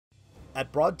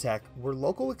At Broadtek, we're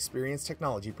local experienced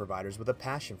technology providers with a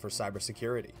passion for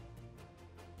cybersecurity.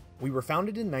 We were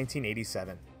founded in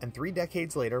 1987, and 3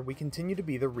 decades later, we continue to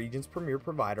be the region's premier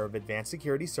provider of advanced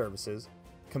security services,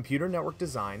 computer network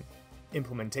design,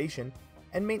 implementation,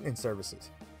 and maintenance services,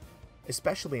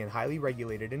 especially in highly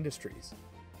regulated industries.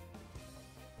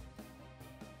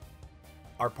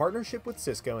 Our partnership with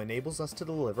Cisco enables us to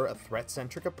deliver a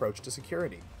threat-centric approach to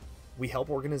security. We help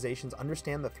organizations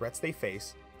understand the threats they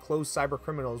face, close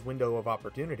cybercriminals' window of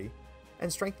opportunity,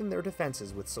 and strengthen their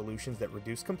defenses with solutions that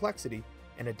reduce complexity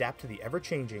and adapt to the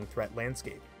ever-changing threat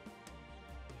landscape.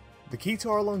 The key to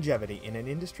our longevity in an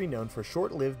industry known for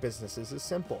short-lived businesses is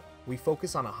simple. We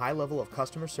focus on a high level of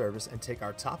customer service and take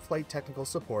our top-flight technical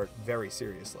support very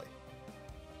seriously.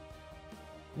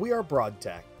 We are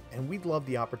Broadtek, and we'd love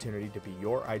the opportunity to be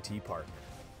your IT partner.